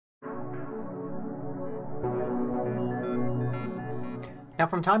Now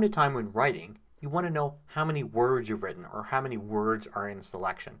from time to time when writing you want to know how many words you've written or how many words are in a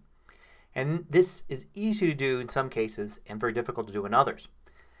selection. And this is easy to do in some cases and very difficult to do in others.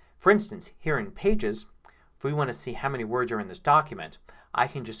 For instance, here in Pages, if we want to see how many words are in this document, I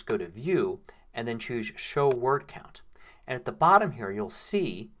can just go to View and then choose Show Word Count. And at the bottom here you'll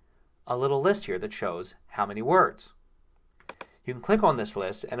see a little list here that shows how many words. You can click on this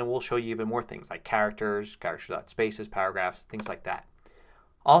list and it will show you even more things like characters, characters without spaces, paragraphs, things like that.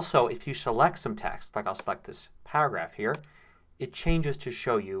 Also, if you select some text, like I'll select this paragraph here, it changes to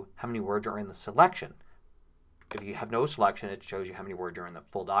show you how many words are in the selection. If you have no selection it shows you how many words are in the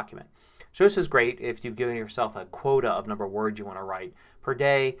full document. So this is great if you've given yourself a quota of number of words you want to write per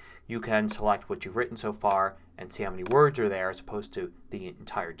day. You can select what you've written so far and see how many words are there as opposed to the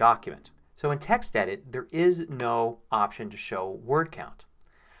entire document. So in TextEdit there is no option to show word count.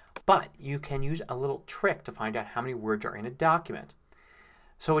 But you can use a little trick to find out how many words are in a document.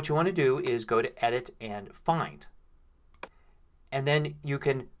 So what you want to do is go to Edit and Find. And then you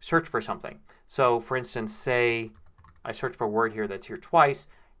can search for something. So for instance, say I search for a word here that's here twice.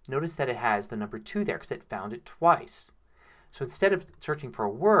 Notice that it has the number 2 there because it found it twice. So instead of searching for a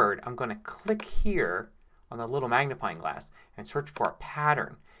word I'm going to click here on the little magnifying glass and search for a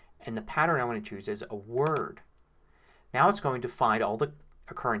pattern. And the pattern I want to choose is a word. Now it's going to find all the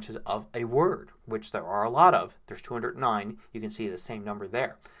occurrences of a word, which there are a lot of. There's 209. You can see the same number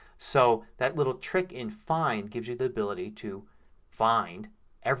there. So that little trick in Find gives you the ability to find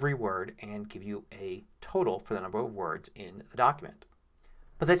every word and give you a total for the number of words in the document.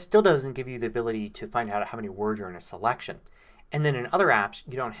 But that still doesn't give you the ability to find out how many words are in a selection. And then in other apps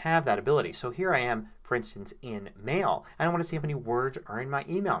you don't have that ability. So here I am, for instance, in Mail. I want to see how many words are in my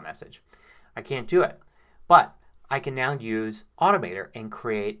email message. I can't do it. But I can now use Automator and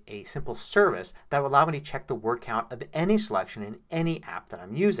create a simple service that will allow me to check the word count of any selection in any app that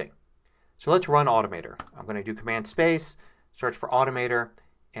I'm using. So let's run Automator. I'm going to do Command Space, search for Automator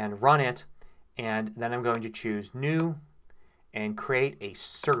and run it. And then I'm going to choose New and create a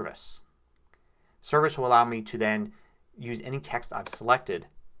service. Service will allow me to then use any text I've selected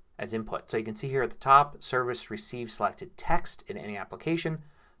as input. So you can see here at the top, Service receives selected text in any application.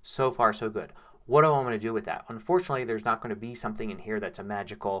 So far so good. What do I want to do with that? Unfortunately there's not going to be something in here that's a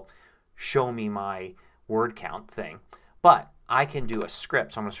magical show me my word count thing. But I can do a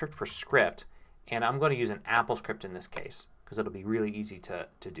script. So I'm going to search for script and I'm going to use an Apple script in this case because it'll be really easy to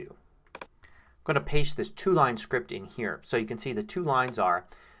do. I'm going to paste this 2-line script in here. So you can see the 2 lines are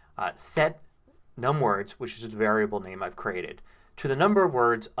set numWords, which is the variable name I've created, to the number of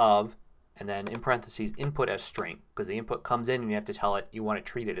words of, and then in parentheses input as string because the input comes in and you have to tell it you want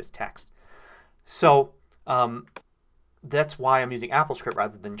to treat it as text. So that's why I'm using AppleScript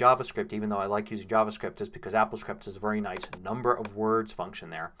rather than JavaScript, even though I like using JavaScript, is because AppleScript is a very nice number of words function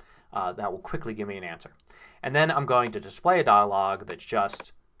there that will quickly give me an answer. And then I'm going to display a dialog that's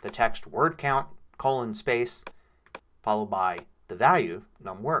just the text word count, colon, space, followed by the value,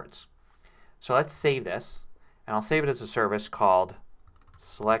 numWords. So let's save this and I'll save it as a service called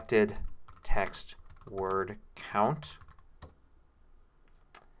Selected Text Word Count.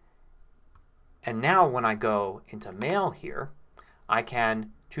 And now when I go into Mail here I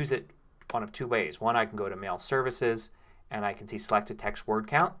can choose it one of 2 ways. One, I can go to Mail Services and I can see Selected Text Word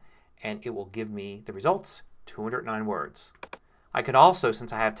Count and it will give me the results, 209 words. I could also,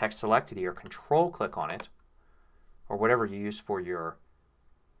 since I have text selected here, Control click on it or whatever you use for your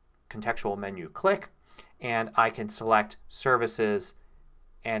contextual menu, click, and I can select Services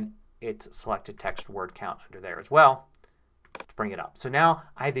and it's Selected Text Word Count under there as well to bring it up. So now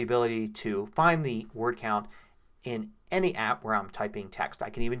I have the ability to find the word count in any app where I'm typing text. I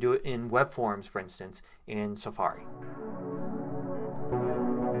can even do it in web forms, for instance, in Safari.